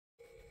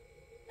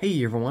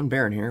Hey everyone,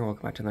 Baron here,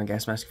 welcome back to another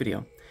gas mask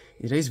video.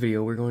 In today's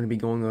video, we're going to be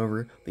going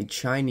over the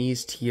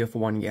Chinese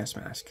TF-1 gas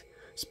mask,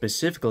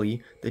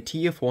 specifically the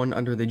TF-1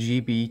 under the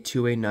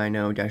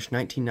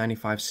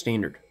GB2890-1995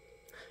 standard.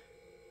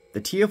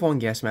 The TF-1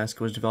 gas mask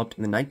was developed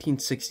in the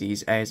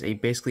 1960s as a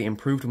basically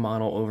improved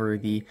model over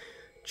the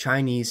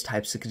Chinese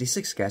Type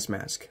 66 gas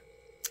mask.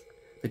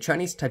 The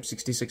Chinese Type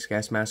 66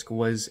 gas mask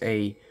was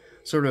a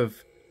sort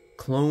of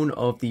clone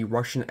of the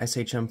Russian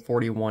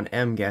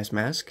ShM-41M gas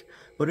mask,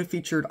 but it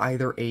featured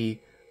either a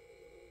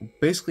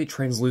basically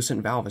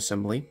translucent valve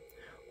assembly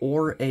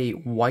or a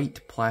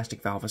white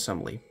plastic valve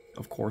assembly.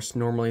 Of course,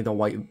 normally the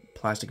white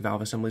plastic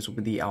valve assemblies would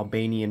be the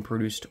Albanian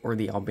produced or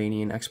the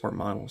Albanian export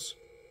models.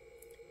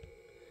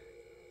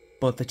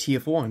 But the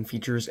TF-1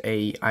 features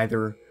a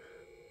either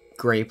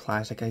gray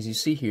plastic, as you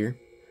see here,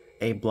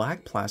 a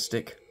black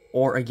plastic,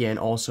 or again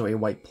also a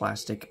white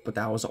plastic, but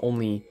that was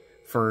only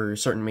for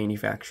certain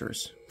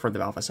manufacturers for the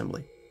valve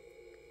assembly.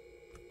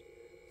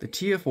 The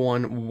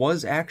TF-1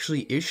 was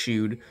actually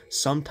issued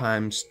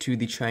sometimes to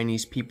the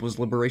Chinese People's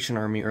Liberation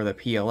Army, or the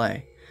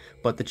PLA,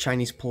 but the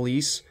Chinese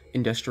police,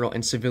 industrial,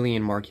 and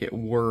civilian market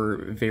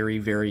were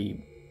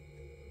very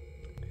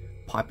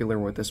popular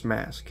with this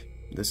mask.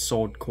 This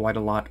sold quite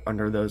a lot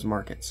under those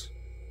markets.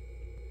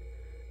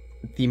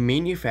 The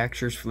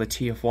manufacturers for the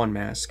TF-1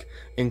 mask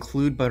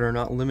include, but are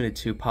not limited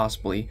to,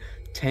 possibly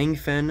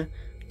TangFeng,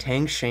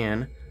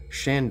 TangShan,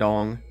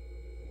 ShanDong,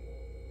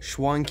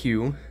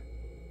 Shuangqiu,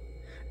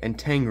 and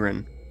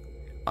Tangren.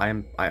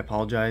 I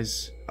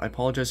apologize. I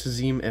apologize,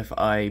 Hazim, if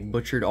I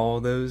butchered all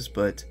of those,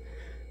 but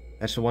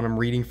that's what I'm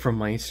reading from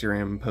my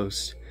Instagram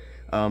post.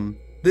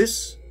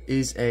 This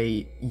is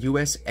a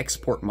U.S.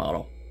 export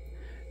model,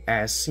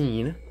 as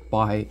seen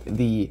by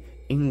the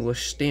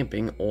English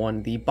stamping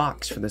on the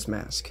box for this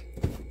mask.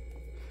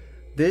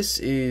 This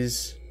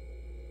is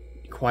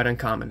quite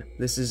uncommon.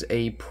 This is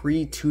a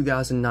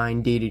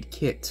pre-2009 dated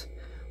kit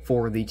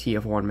for the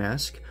TF-1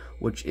 mask,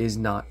 which is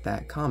not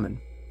that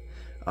common.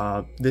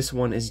 This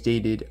one is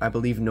dated, I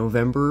believe,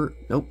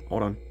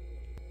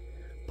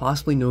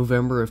 possibly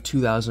November of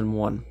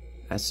 2001,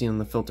 as seen on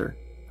the filter.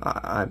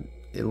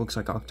 It looks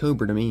like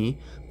October to me,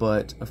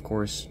 but of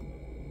course,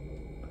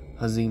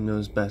 Hazim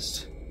knows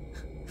best.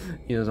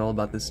 He knows all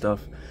about this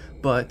stuff.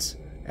 But,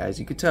 as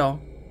you could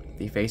tell,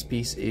 the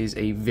facepiece is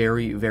a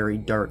very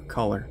dark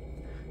color.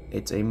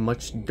 It's a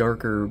much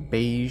darker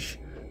beige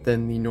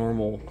than the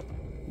normal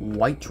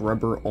white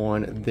rubber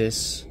on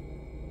this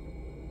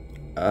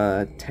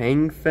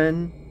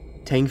TangFeng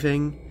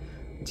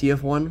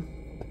TF-1.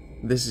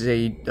 This is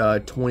a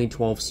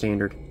 2012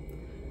 standard.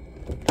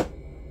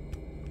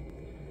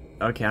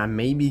 Okay, I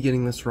may be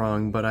getting this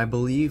wrong, but I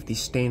believe the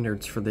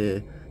standards for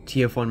the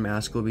TF-1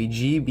 mask will be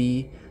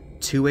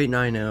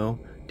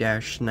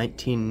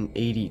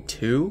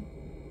GB2890-1982.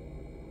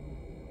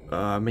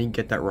 I may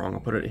get that wrong.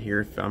 I'll put it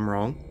here if I'm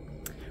wrong.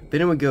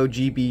 Then it would go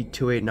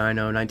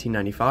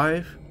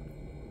GB2890-1995,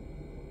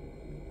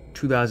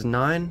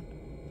 2009,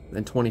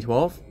 then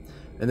 2012,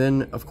 and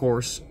then, of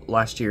course,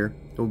 last year,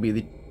 it will be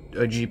the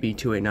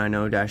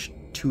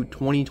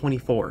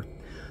GB2890-2024.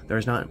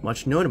 There's not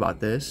much known about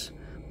this,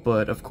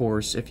 but, of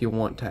course, if you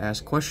want to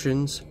ask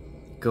questions,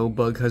 go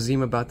bug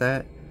Hazim about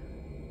that,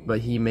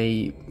 but he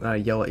may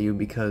yell at you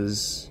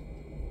because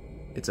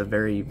it's a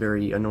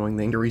very annoying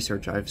thing to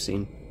research, I've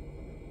seen.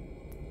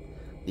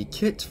 The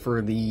kit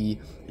for the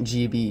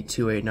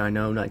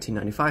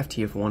GB2890-1995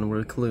 TF-1 would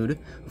include,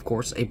 of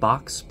course, a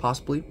box,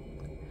 possibly,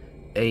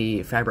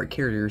 a fabric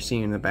carrier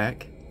seen in the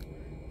back,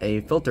 a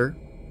filter,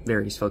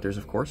 various filters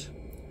of course,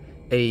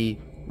 a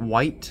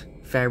white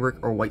fabric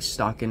or white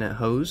stockinette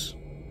hose,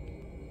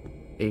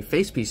 a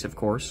facepiece of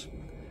course,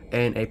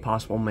 and a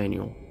possible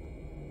manual.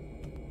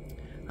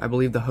 I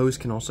believe the hose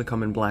can also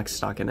come in black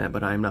stockinette,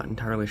 but I am not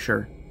entirely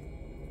sure.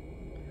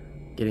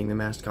 Getting the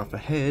mask off the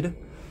head.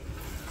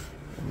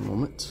 One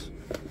moment.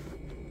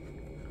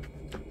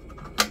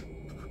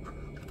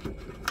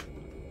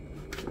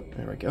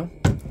 There we go.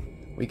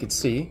 We could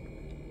see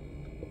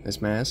this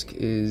mask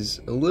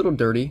is a little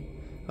dirty.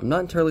 I'm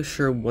not entirely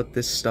sure what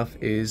this stuff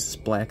is, this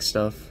black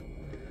stuff.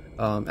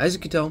 As you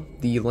can tell,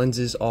 the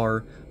lenses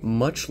are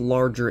much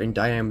larger in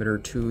diameter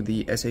to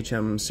the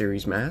SHM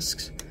series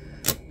masks,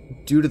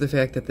 due to the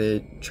fact that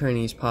the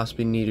Chinese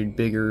possibly needed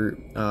bigger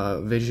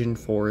vision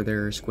for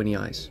their squinty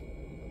eyes.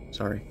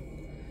 Sorry.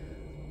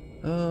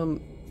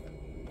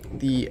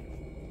 The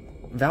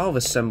valve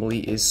assembly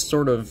is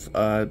sort of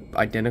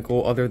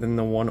identical, other than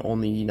the one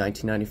on the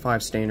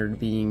 1995 standard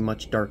being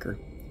much darker.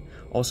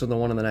 Also, the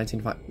one on the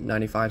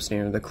 1995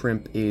 standard, the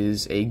crimp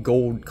is a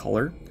gold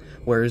color,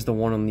 whereas the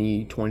one on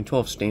the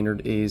 2012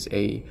 standard is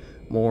a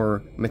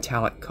more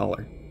metallic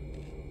color.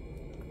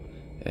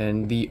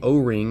 And the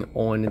O-ring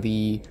on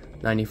the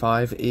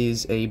 95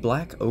 is a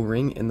black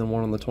O-ring, and the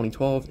one on the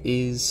 2012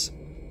 is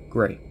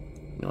gray.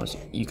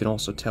 You can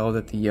also tell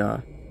that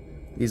the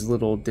these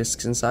little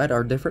discs inside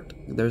are different.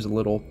 There's a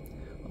little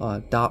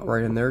dot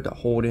right in there to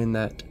hold in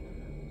that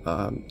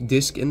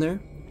disc in there,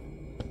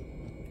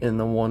 and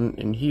the one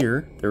in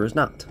here there is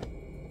not.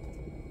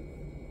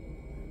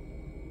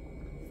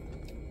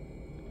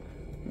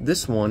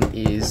 this one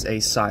is a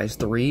size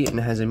 3 and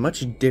has a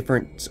much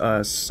different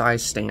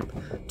size stamp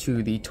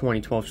to the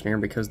 2012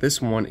 standard, because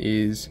this one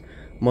is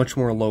much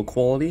more low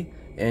quality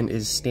and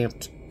is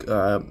stamped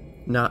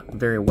not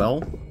very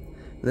well.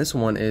 And this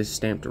one is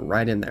stamped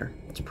right in there.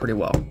 It's pretty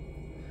well.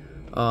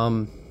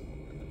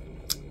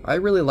 I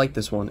really like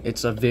this one.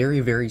 It's a very,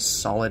 very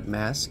solid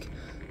mask.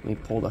 Let me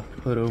pull the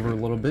hood over a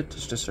little bit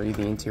just to show you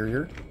the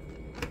interior.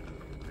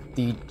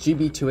 The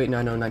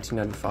GB2890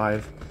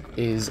 1995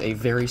 is a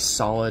very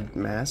solid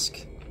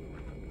mask.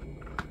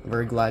 I'm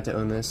very glad to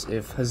own this.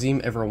 If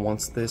Hazim ever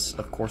wants this,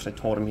 of course I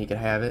told him he could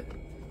have it.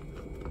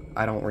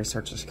 I don't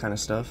research this kind of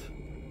stuff.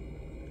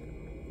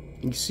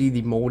 You can see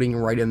the molding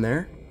right in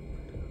there.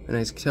 And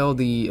as you can tell,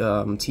 the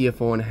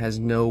TF-1 has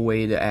no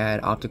way to add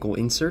optical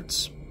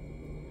inserts.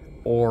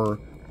 Or,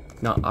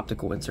 not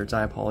optical inserts,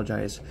 I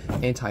apologize.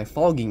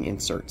 Anti-fogging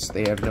inserts.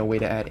 They have no way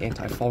to add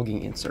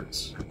anti-fogging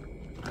inserts,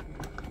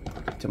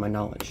 to my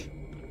knowledge.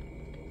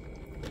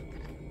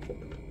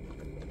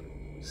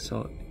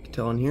 So, you can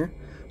tell in here,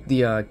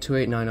 the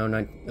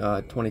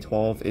 2890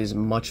 2012 is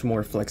much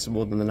more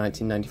flexible than the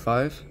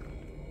 1995.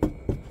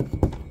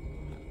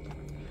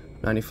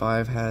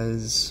 95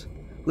 has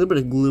a little bit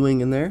of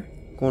gluing in there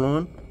going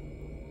on.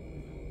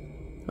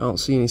 I don't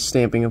see any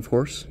stamping, of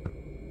course.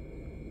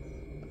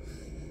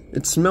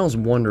 It smells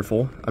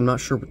wonderful. I'm not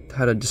sure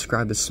how to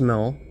describe the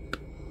smell.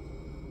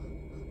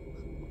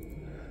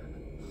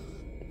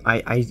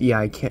 Yeah,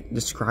 I can't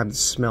describe the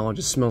smell. It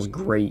just smells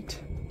great.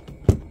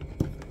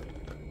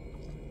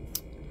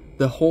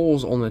 The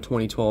holes on the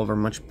 2012 are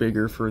much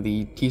bigger for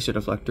the Kisa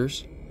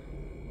deflectors,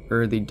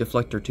 or the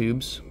deflector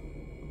tubes.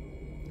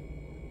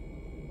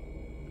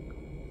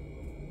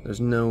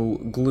 There's no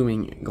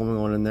gluing going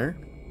on in there.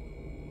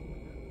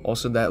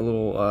 Also, that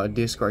little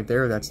disc right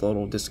there, that's a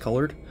little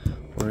discolored.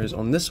 Whereas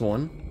on this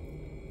one,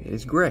 it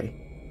is gray.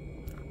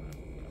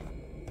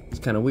 It's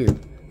kind of weird.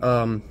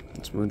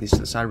 Let's move these to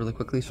the side really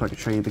quickly so I can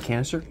show you the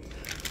canister.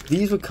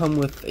 These would come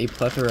with a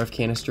plethora of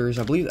canisters.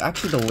 I believe,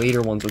 actually, the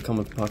later ones would come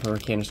with a plethora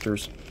of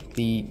canisters.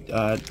 The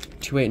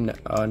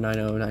 2890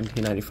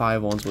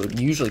 1995 ones would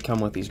usually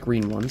come with these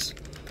green ones.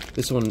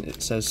 This one,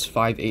 it says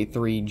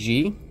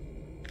 583G,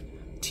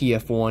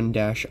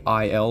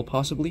 TF-1-IL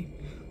possibly,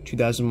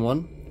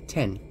 2001,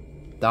 10.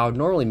 That would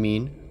normally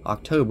mean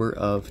October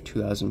of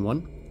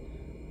 2001,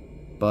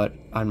 but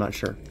I'm not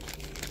sure.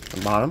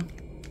 The bottom,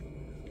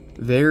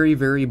 very,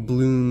 very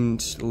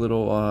bloomed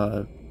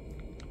little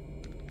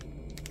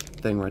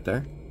thing right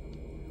there.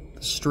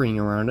 The string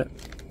around it.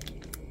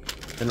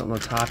 Then on the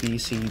top you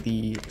see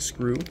the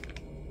screw.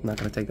 I'm not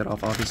going to take that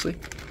off, obviously.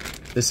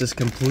 This is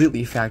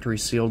completely factory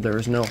sealed. There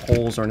is no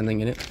holes or anything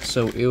in it,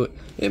 so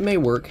it may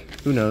work.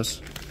 Who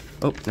knows?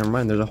 Oh, never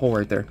mind. There's a hole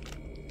right there.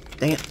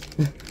 Dang it.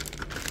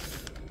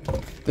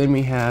 Then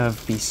we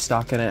have the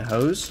stockinette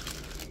hose.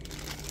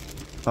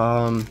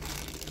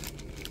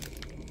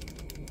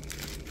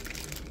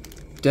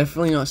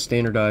 Definitely not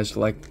standardized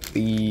like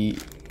the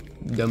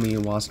dummy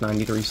WAS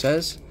 93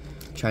 says.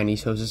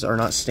 Chinese hoses are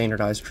not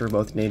standardized for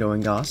both NATO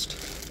and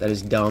GOST. That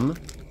is dumb.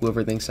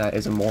 Whoever thinks that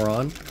is a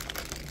moron.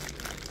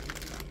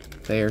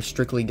 They are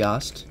strictly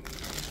GOST.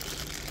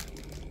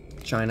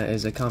 China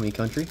is a commie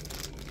country.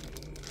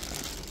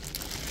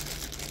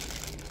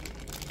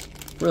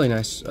 Really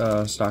nice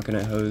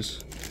stockinette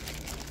hose.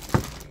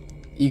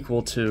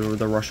 Equal to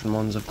the Russian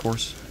ones, of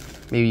course.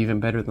 Maybe even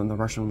better than the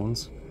Russian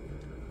ones.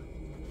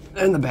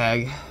 And the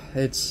bag.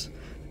 It's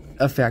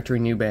a factory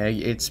new bag.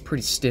 It's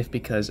pretty stiff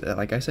because,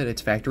 like I said,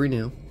 it's factory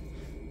new.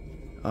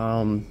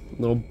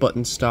 Little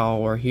button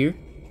style right here.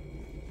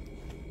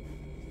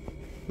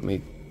 Let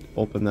me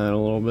open that a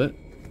little bit.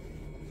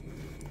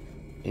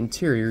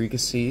 Interior, you can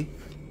see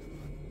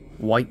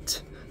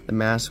white. The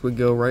mask would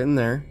go right in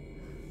there.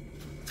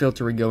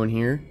 Filter would go in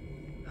here.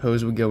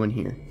 Hose would go in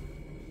here.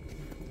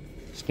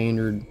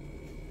 Standard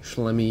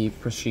ShLM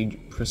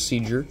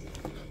procedure.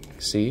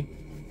 See,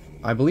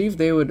 I believe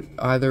they would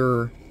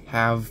either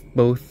have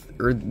both,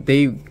 or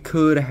they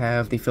could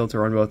have the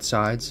filter on both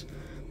sides,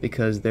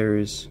 because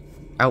there's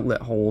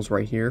outlet holes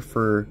right here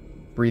for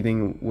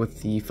breathing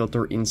with the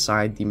filter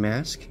inside the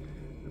mask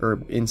or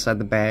inside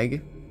the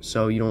bag,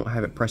 so you don't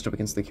have it pressed up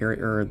against the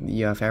carrier or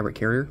the fabric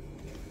carrier.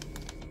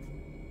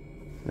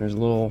 There's a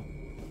little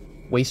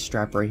waist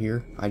strap right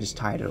here. I just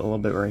tied it a little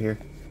bit right here.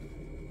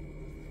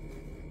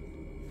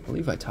 I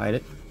believe I tied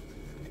it.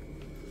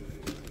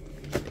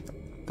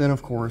 Then,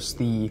 of course,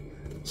 the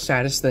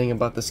saddest thing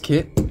about this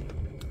kit,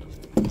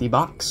 the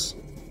box.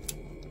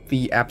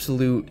 The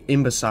absolute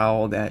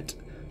imbecile that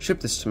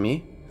shipped this to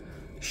me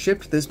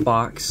shipped this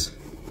box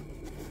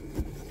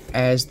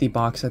as the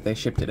box that they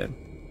shipped it in.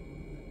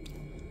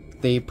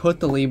 They put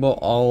the label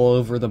all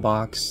over the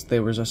box.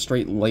 There was a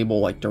straight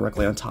label like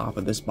directly on top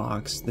of this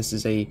box. This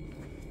is a,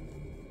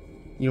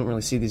 you don't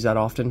really see these that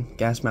often,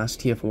 gas mask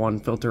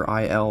TF-1 filter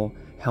IL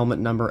helmet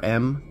number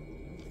M.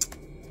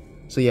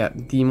 So yeah,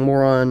 the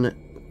moron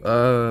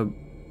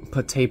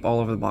put tape all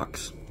over the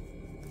box.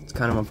 It's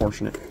kind of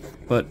unfortunate,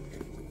 but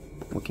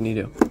what can you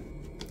do?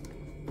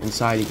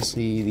 Inside you can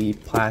see the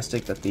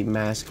plastic that the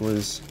mask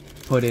was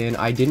put in.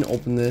 I didn't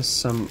open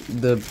this.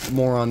 The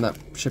moron that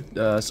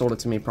sold it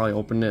to me probably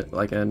opened it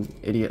like an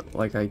idiot,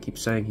 like I keep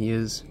saying he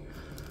is.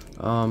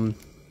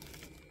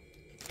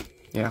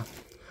 Yeah.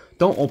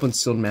 Don't open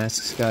sealed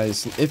masks,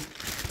 guys.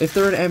 If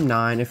they're an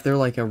M9, if they're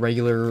like a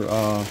regular,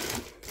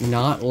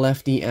 not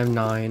lefty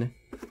M9,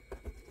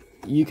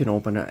 you can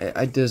open it.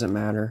 It doesn't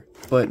matter.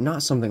 But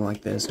not something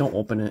like this. Don't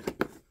open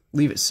it.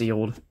 Leave it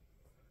sealed.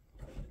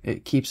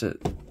 It keeps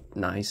it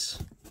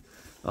nice.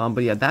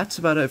 But yeah, that's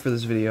about it for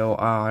this video.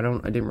 I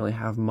didn't really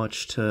have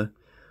much to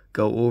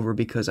go over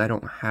because I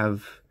don't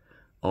have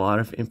a lot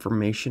of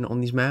information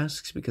on these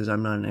masks because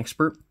I'm not an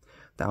expert.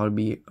 That would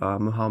be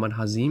Muhammad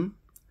Hazim,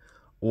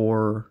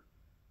 or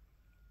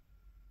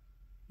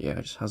yeah,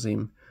 just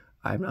Hazim.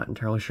 I'm not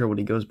entirely sure what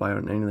he goes by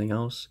on anything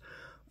else.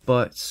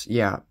 But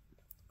yeah,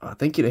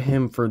 thank you to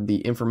him for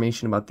the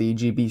information about the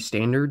GB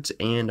standards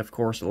and of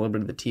course a little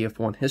bit of the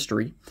TF-1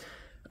 history.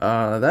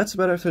 That's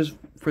about it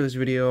for this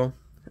video.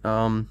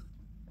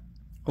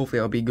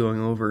 Hopefully I'll be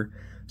going over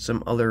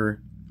some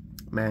other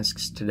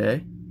masks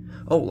today.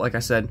 Oh, like I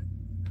said,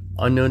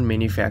 unknown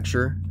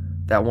manufacturer.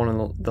 That one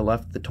on the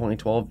left, the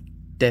 2012,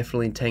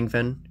 definitely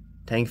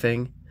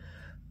TangFeng.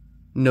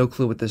 No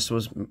clue what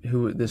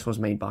who this was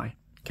made by.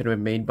 Could have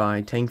been made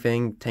by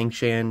TangFeng,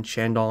 TangShan,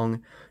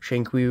 ShanDong,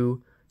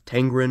 Shuangqiu,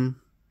 Tangren.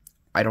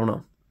 I don't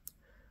know.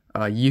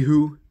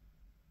 Yihu.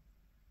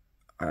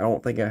 I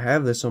don't think I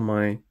have this on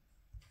my.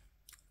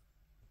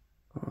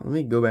 Let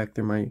me go back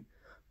through my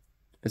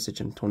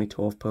ShM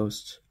 2012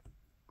 posts.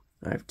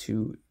 I have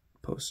 2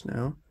 posts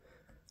now.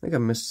 I think I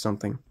missed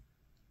something.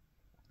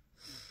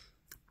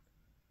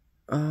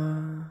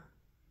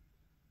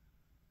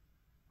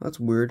 That's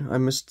weird. I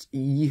missed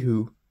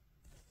Yihu.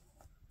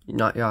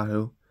 Not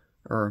Yahoo.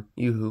 Or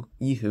Yihu.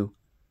 Yihu.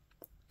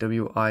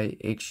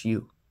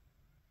 W-I-H-U.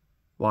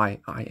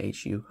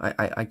 Y-I-H-U.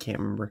 I can't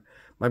remember.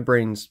 My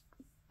brain's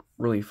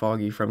really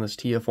foggy from this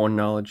TF-1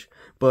 knowledge.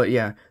 But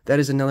yeah, that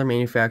is another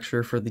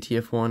manufacturer for the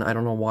TF-1. I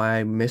don't know why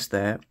I missed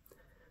that.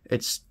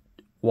 It's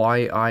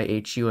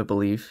Y-I-H-U, I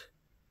believe.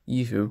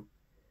 Yihu.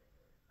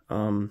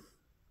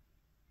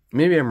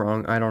 Maybe I'm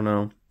wrong. I don't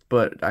know.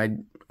 But I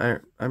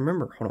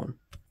remember. Hold on.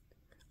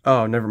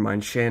 Oh, never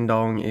mind.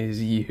 ShanDong is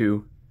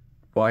Yihu.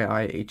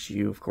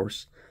 Y-I-H-U, of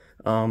course.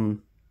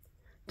 TangShan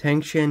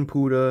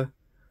Puda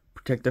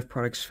Protective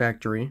Products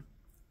Factory.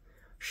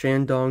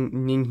 ShanDong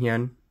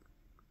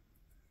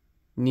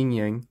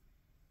Ningyang.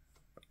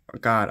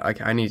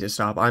 God, I need to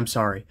stop. I'm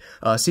sorry.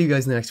 See you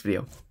guys in the next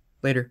video.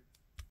 Later.